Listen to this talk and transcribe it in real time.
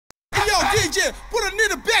DJ, put a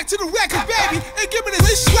nigga back to the record, baby, and give me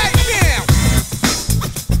this right now.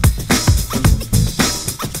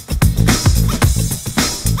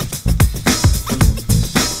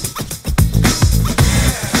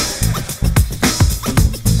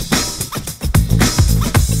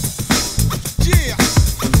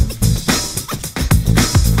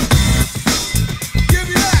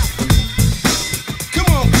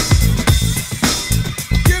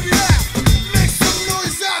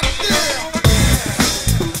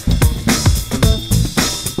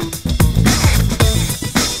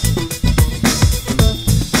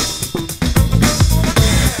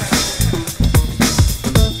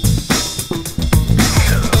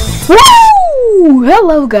 Woo!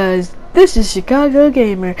 Hello guys, this is Chicago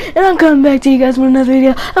Gamer, and I'm coming back to you guys with another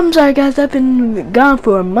video. I'm sorry guys, I've been gone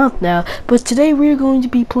for a month now, but today we're going to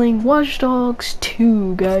be playing Watch Dogs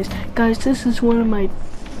 2, guys. Guys, this is one of my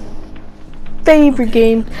favorite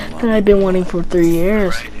games that I've been wanting for 3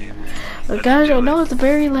 years. Guys, I know it's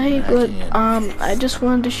very late, but I just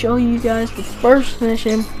wanted to show you guys the first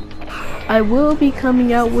mission. I will be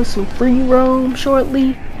coming out with some free roam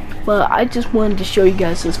shortly. But I just wanted to show you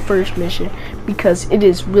guys this first mission because it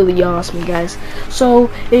is really awesome, guys.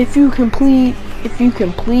 So if you can please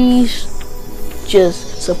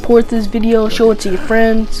just support this video, show it to your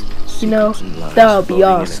friends, you know, that would be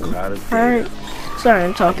awesome. Alright, sorry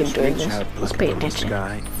I'm talking during this. Let's pay attention.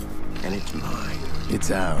 And it's mine.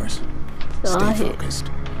 It's ours. Stay focused.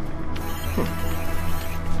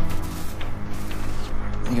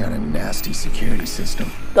 You got a nasty security system.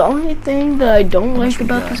 The only thing that I don't like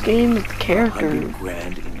about this game is the character.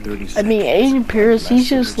 I mean, Aiden Pierce, he's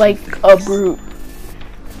just like a brute.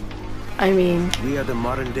 I mean, we are the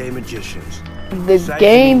modern day magicians. The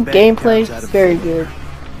gameplay is very good.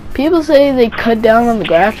 People say they cut down on the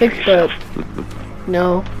graphics, but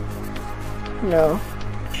no.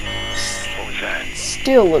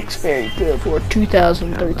 Still looks very good for a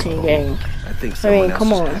 2013 game. I mean,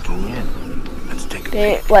 come on.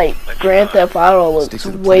 Like, Grand Theft Auto looks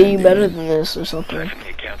way better than this or something.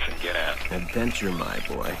 Adventure, my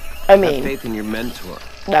boy. I mean, faith in your mentor.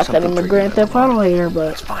 Not that I'm a Grand Theft Auto hater,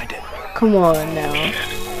 but come on now.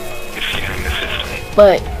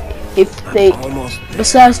 But if they,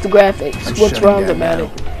 besides the graphics, what's wrong about it?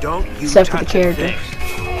 Except for the character.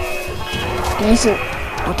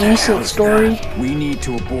 Decent story. We need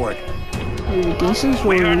to abort. Decent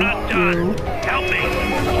story.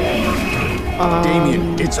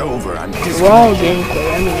 Damien, it's over. I'm raw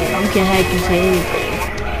gameplay. I mean, you can hack into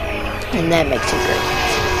anything, and that makes it great.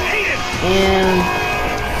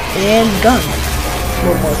 And gun.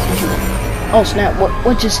 What more could you want? Oh snap!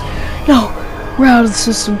 What just? No, we're out of the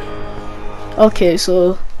system. Okay,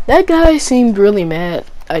 so that guy seemed really mad.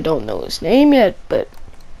 I don't know his name yet, but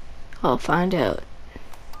I'll find out.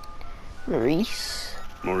 Maurice.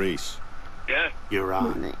 Yeah. You're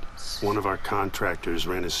on. One of our contractors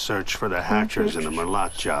ran a search for the hackers in the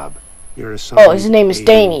Merlot job. Oh, his name is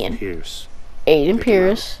Damien. Pierce. Aiden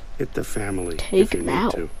Pierce. Hit the family. Take him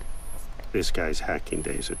out. This guy's hacking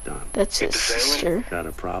days are done. That's his sister. Got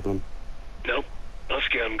a problem? Nope.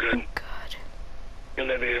 Husky, I'm good. Oh, God. You'll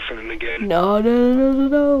never hear from him again.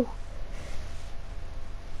 No.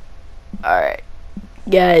 Alright.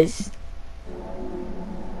 Guys.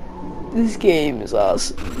 This game is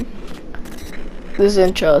awesome. This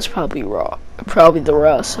intro is probably the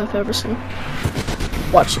rawest I've ever seen.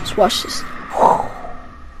 Watch this.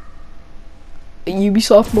 A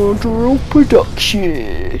Ubisoft Montreal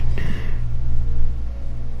production.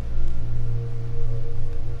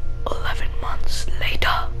 11 months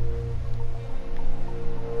later.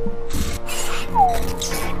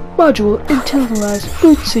 Module internalized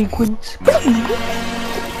boot sequence.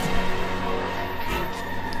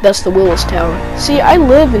 That's the Willis Tower. See, I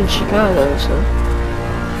live in Chicago, so...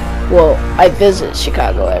 Well, I visit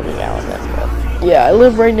Chicago every now and then, but... Yeah, I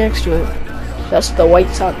live right next to it. That's the White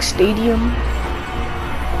Sox Stadium.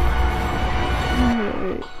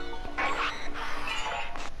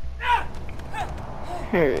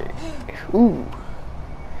 Alright. Ooh.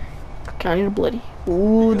 Kinda bloody.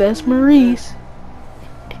 Ooh, that's Maurice.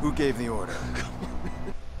 Who gave the order?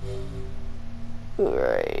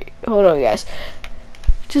 Alright. Hold on, guys.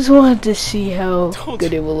 Just wanted to see how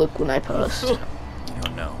good it will look when I post. You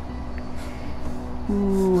don't know.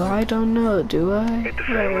 Ooh, I don't know, do I?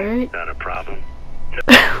 Alright. Not a problem.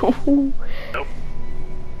 Nope.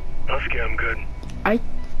 Husky, I'm good.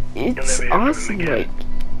 It's awesome, like,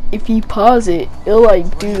 if you pause it, it'll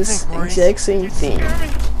like do this exact same thing.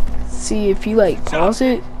 See, if you like pause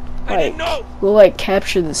it, like, we'll like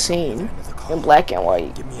capture the scene in black and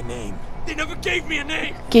white. Give me a name. They never gave me a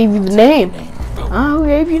name. Gave you the name. Oh, who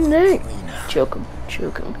gave you the name? Choke him,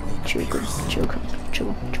 choke him, choke him, choke him,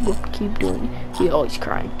 choke him, choke him. Keep doing it. He's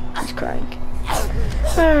crying. He's crying.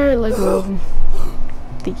 Alright, let go of him.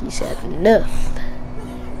 I think he's had enough.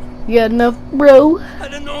 You got enough, bro? I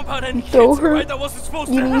didn't know about any Throw kids, her. right? That wasn't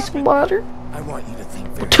supposed You to need happen. some water? I want you to think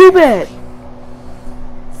very Too bad.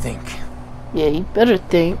 think. Yeah, you better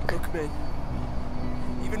think. Look, man.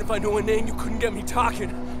 Even if I knew a name, you couldn't get me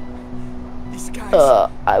talking. These guys.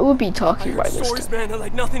 I would be I talking heard by this stories, time. man, they're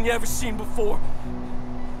like nothing you ever seen before.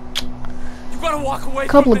 You gotta walk away. A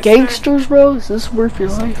couple from of this, man. gangsters, bro. Is this worth your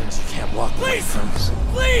life? Things you can't walk away Please, from.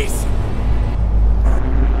 please.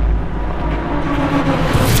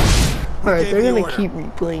 Alright, gave they're the gonna order? keep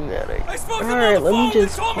replaying that. I spoke to Alright, them on let the me phone. They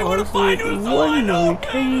just told me where to pause find it you. That's all I one know. more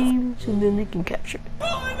time, and then they can capture it. All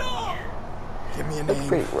I know. Give me a That's name.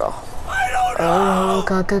 pretty raw. I don't know.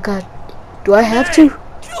 Oh, God. Do I have to?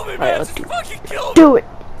 Kill me, Alright, man. I'll Just do it. fucking kill me. Do it!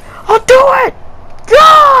 I'll do it!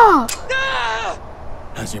 Yeah! Ah!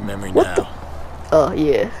 How's your memory What now? Oh,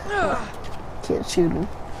 yeah. Can't shoot him.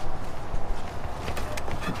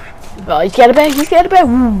 Oh, he's got it back,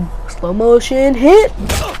 Woo. Slow motion hit.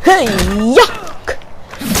 Hey, yuck!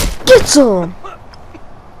 Get some!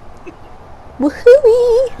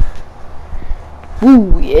 Woohoo!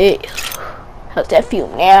 Woo, yeah. How's that feel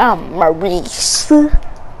now, Maurice?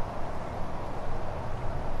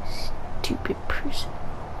 Stupid person.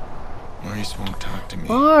 Maurice won't talk to me.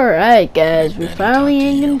 Alright, guys, we're Better finally talk to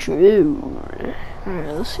in you. control.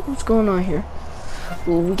 Alright, let's see what's going on here.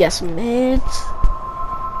 Ooh, we got some meds.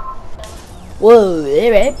 Whoa,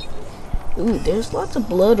 alright. Ooh, there's lots of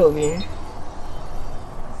blood over here.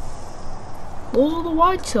 Those are the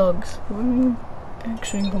White Sox.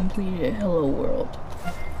 Action completed. Hello, world.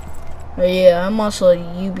 Oh, yeah, I'm also a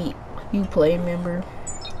Uplay member.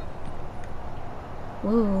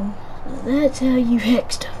 Whoa, that's how you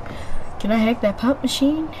hack stuff. Can I hack that pop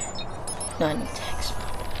machine? No, I need to hack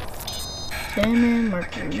stuff. Salmon,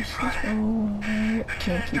 Marcus,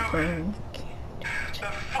 can't keep playing.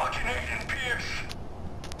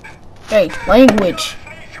 Hey, language.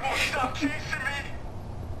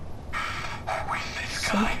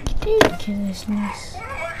 Ridiculousness.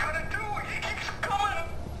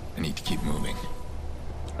 I need to keep moving.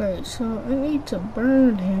 Alright, so I need to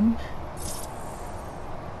burn him.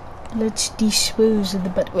 Let's dispose of the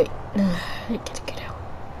butt. Wait, I gotta get out.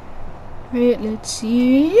 Right, let's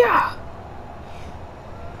see. Yeah.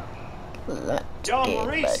 Let's Yo, get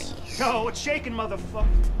Maurice! buddies. Yo, what's shaking, motherfucker?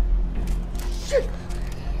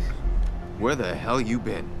 Where the hell you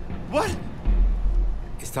been? What?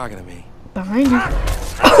 He's talking to me. Behind you.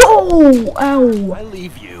 Oh! Ow! I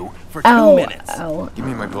leave you for 2 Ow! minutes. Ow! Give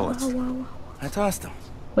me my bullets. I tossed him.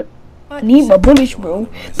 What? I need my bullets, bro.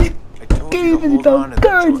 I told you Give to it hold the on to them,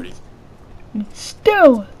 gun. Jordy.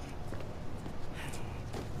 Still.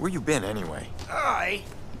 Where you been anyway? I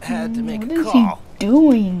had to make What a is he call.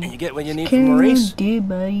 doing? And you get what you need from Carrying Maurice? dead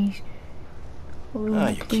bodies. Oh,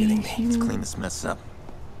 you're kidding me. Let's clean this mess up.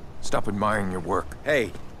 Stop admiring your work.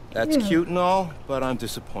 Hey, that's Yeah. cute and all, but I'm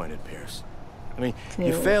disappointed, Pierce. I mean, you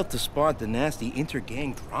Yeah. failed to spot the nasty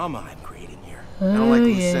inter-gang drama I'm creating here. I don't like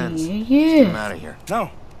loose yeah, ends. yeah, Let's get him yeah. out of here. No,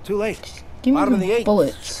 too late. Give me Bottom of the the 8th.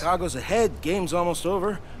 bullets. Chicago's ahead. Game's almost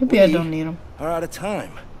over. Maybe I don't need them. Are out of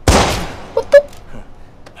time. What the?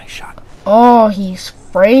 Nice shot. Oh, he's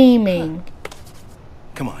framing.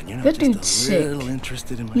 Come on, you're not That just dude's a sick. little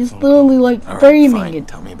interested in my He's phone literally like All right, framing fine. it.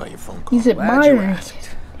 Tell me about your phone call. He's call. Glad you admiring it. asked.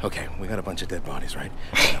 Okay, we got a bunch of dead bodies, right?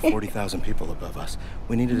 We got 40,000 people above us.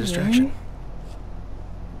 We need a distraction.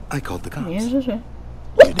 I called the cops. Yeah, that's right.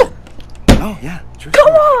 You did. Oh, yeah, true Come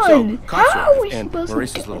story. on! So, cops How arrived, are we And supposed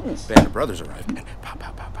Maurice's to little do this? band of brothers arrived. And pow,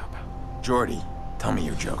 pow, pow, pow, pow. Jordy, tell me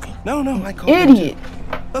you're joking. No, I called them Idiot!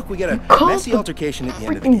 too. Look, we get a called messy the altercation at the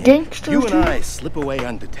end of the freaking game. gangsters You and too? I slip away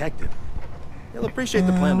undetected. You'll appreciate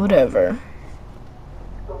the plan. Whatever.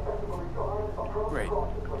 Great.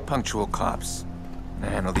 Punctual cops. Now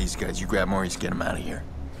handle these guys. You grab Maurice, get him out of here.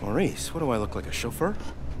 Maurice, what do I look like, a chauffeur?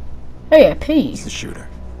 Hey, I paid. He's the shooter.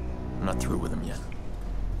 I'm not through with him yet.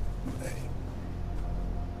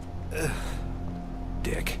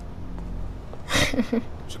 Dick.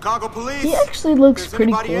 Chicago police. He actually looks If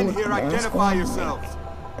pretty there's cool. anybody in with here, the mask identify on. yourselves.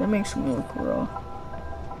 That makes me look raw.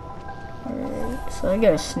 Alright, so I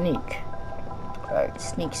gotta sneak. Alright,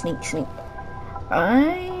 sneak.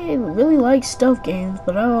 I really like stealth games,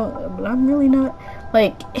 but I'm really not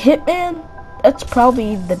like Hitman. That's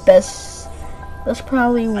probably the best. That's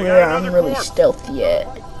probably where I'm really stealthy at.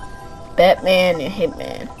 Batman and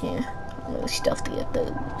Hitman, yeah, I'm really stealthy at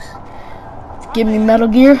those. Give me Metal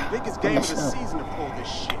Gear. Biggest I'm game of the messing up. season to pull this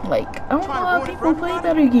shit. Like I don't know how people play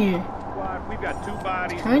Metal Gear. We've got 2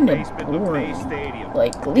 bodies kind of boring.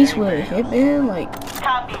 Like, at least with a hitman, like,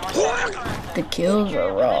 the kills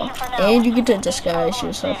are raw. And you get to disguise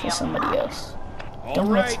yourself as somebody else.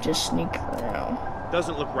 Don't have to just sneak around.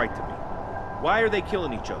 Doesn't look right to me. Why are they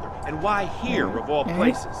killing each other? And why here, of all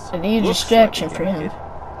places? I need a distraction for him.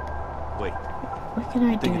 Wait. What can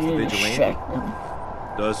I do to distract them?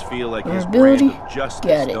 Does feel like Our his ability? brand of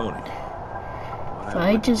justice, Got it. don't it? If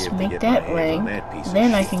I just make that ring,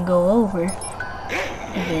 then I can go over.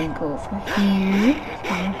 And then go from here.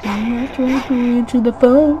 That's right, go into the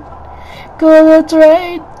phone. Go, that's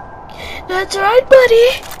right. That's right,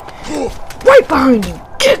 buddy. Right behind you.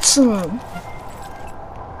 Get some.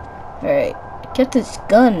 Alright. I kept this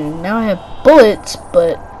gun. Now I have bullets,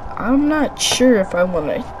 but I'm not sure if I want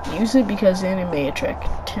to use it because then it may attract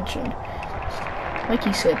attention. Like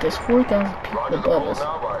you said, there's 4,000 people above us.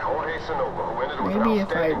 Maybe if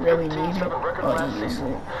I really need it, I'll use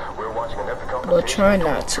it. But try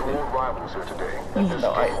not to, even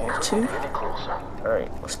though I want to.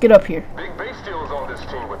 Alright, let's get up here.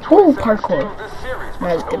 Ooh, parkour.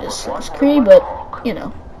 Not as good as Assassin's Creed, but, you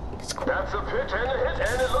know, it's cool. I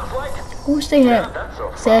wish they had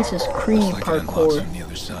Assassin's Creed parkour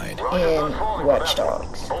in Watch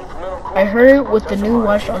Dogs. I heard with the new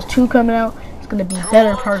Watch Dogs 2 coming out, it's gonna be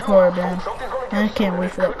better parkour, man. I can't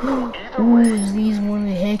wait for that. Ooh, is these one of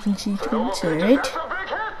the hacking secrets? Alright.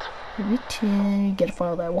 Gotta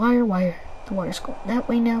follow that wire. The wire's going that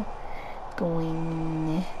way now.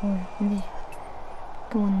 Going,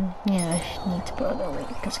 yeah, I need to borrow that way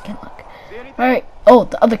because I can't look. Alright, oh,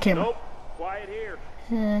 the other camera.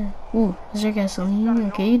 Ooh, is there got something?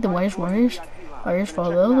 Okay, the wires,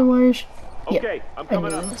 follow the other wires. Yeah, I knew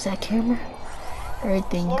it was that camera. Alright,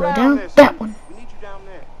 then you go down, that one.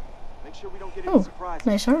 Oh,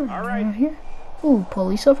 nice arm right here. Ooh,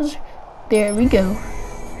 police officer. There we go.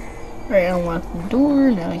 Alright, unlock the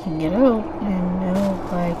door, now I can get out, and now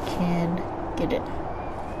I can get in.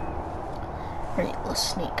 Alright, let's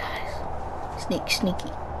sneak, guys.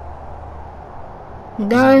 Sneaky.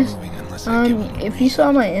 Guys, if you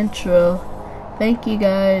saw my intro, thank you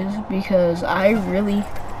guys, because I really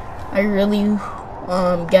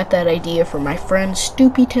got that idea from my friend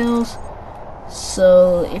Stoopy Tales.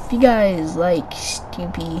 So if you guys like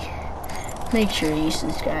Stoopy, make sure you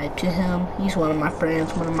subscribe to him. He's one of my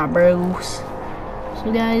friends, one of my bros.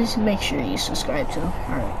 So guys, make sure you subscribe to him.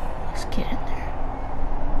 Alright, let's get in there.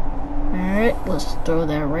 Alright, let's throw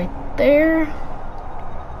that right there.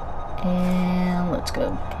 And let's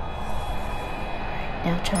go.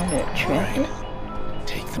 Now I'm trying to attract it.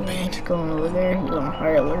 Take the bait. He's going over there. He's on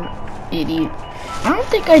high alert. Idiot. I don't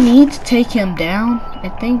think I need to take him down. I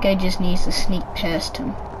think I just need to sneak past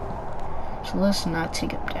him. So let's not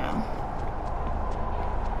take him down.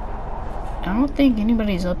 I don't think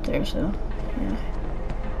anybody's up there, so yeah.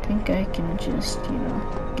 I think I can just, you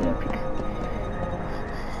know, get up here.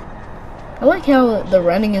 I like how the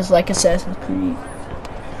running is like Assassin's Creed.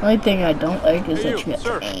 The only thing I don't like is that you have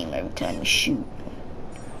to aim every time you shoot.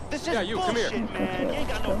 This is bullshit, man. You ain't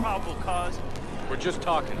got no probable cause. We're just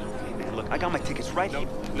talking. Look, I got my tickets right here.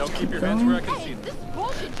 No, keep your hands where I can see them.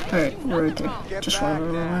 Alright, we're right there. Just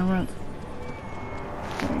run. There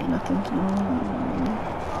ain't nothing to do.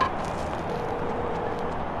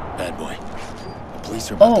 Bad boy. The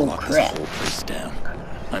police are about to lock crap. this whole place down.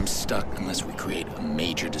 I'm stuck unless we create a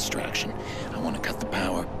major distraction. I want to cut the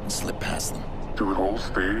power and slip past them. To the whole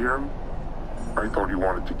stadium? I thought you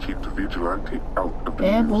wanted to keep the vigilante out of the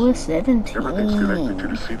Bad boy news. 17. Everything's connected to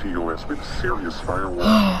the CTOS with serious firewall.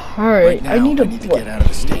 Alright, Now, I need to get out of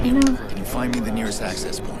the stadium. Can you find me the nearest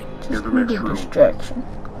access point? Just need a distraction.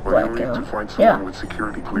 Or you need to find someone Yeah. with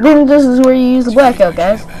security I clearance. think this is where you use the blackout,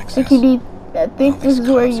 guys. I think this is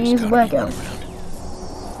where you use the blackout.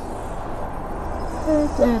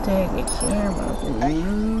 Let's take a camera. Hey,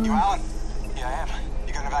 you Alan? Yeah, I am.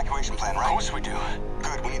 You got an evacuation plan, right? Of course we do.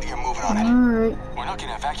 Good, we need to get moving on it. Alright. We're not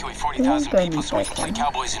gonna evacuate 40,000 people so we can play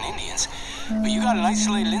cowboys and Indians. But you got an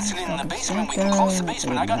isolated incident in the basement. We can close the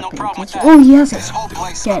basement. I got no problem with that. Oh, yes. This whole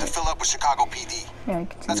place is about to fill up with Chicago PD. Yeah,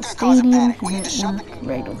 That's gonna cause a panic. We need to that shut one the...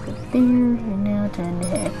 right over there, and now time to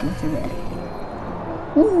hack into that.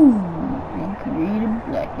 Ooh, and create a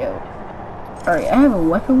blackout. Alright, I have a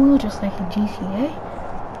weapon wheel just like in GTA.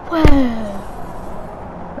 Wow.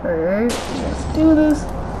 Alright, let's do this.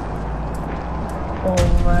 Oh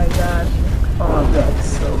my god. Oh, that's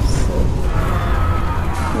so sick.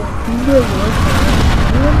 Yeah, these guys work now.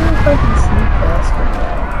 I wonder if I can sneak past them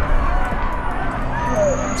now.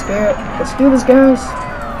 Oh, I'm scared. Let's do this, guys.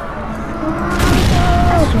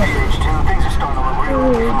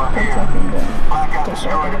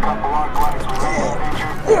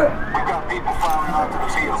 I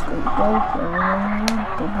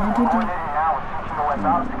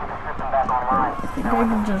think I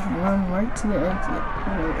can just run right to the exit.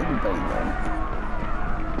 Anybody know?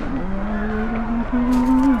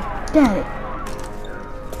 Got it.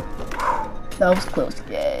 That was close,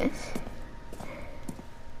 guys.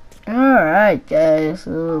 Alright, guys.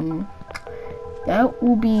 That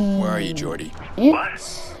will be. Where are you, Jordy? It.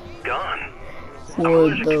 What? Gone. For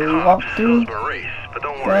the walkthrough.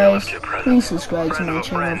 Guys, please subscribe to my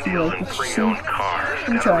channel if you like what you see.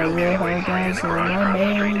 I'm trying real hard, guys, and I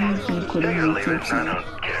may be putting new clips in.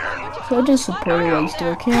 So just support it while you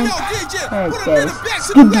still can. Alright, guys.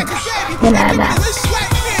 Goodbye. See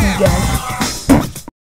you guys.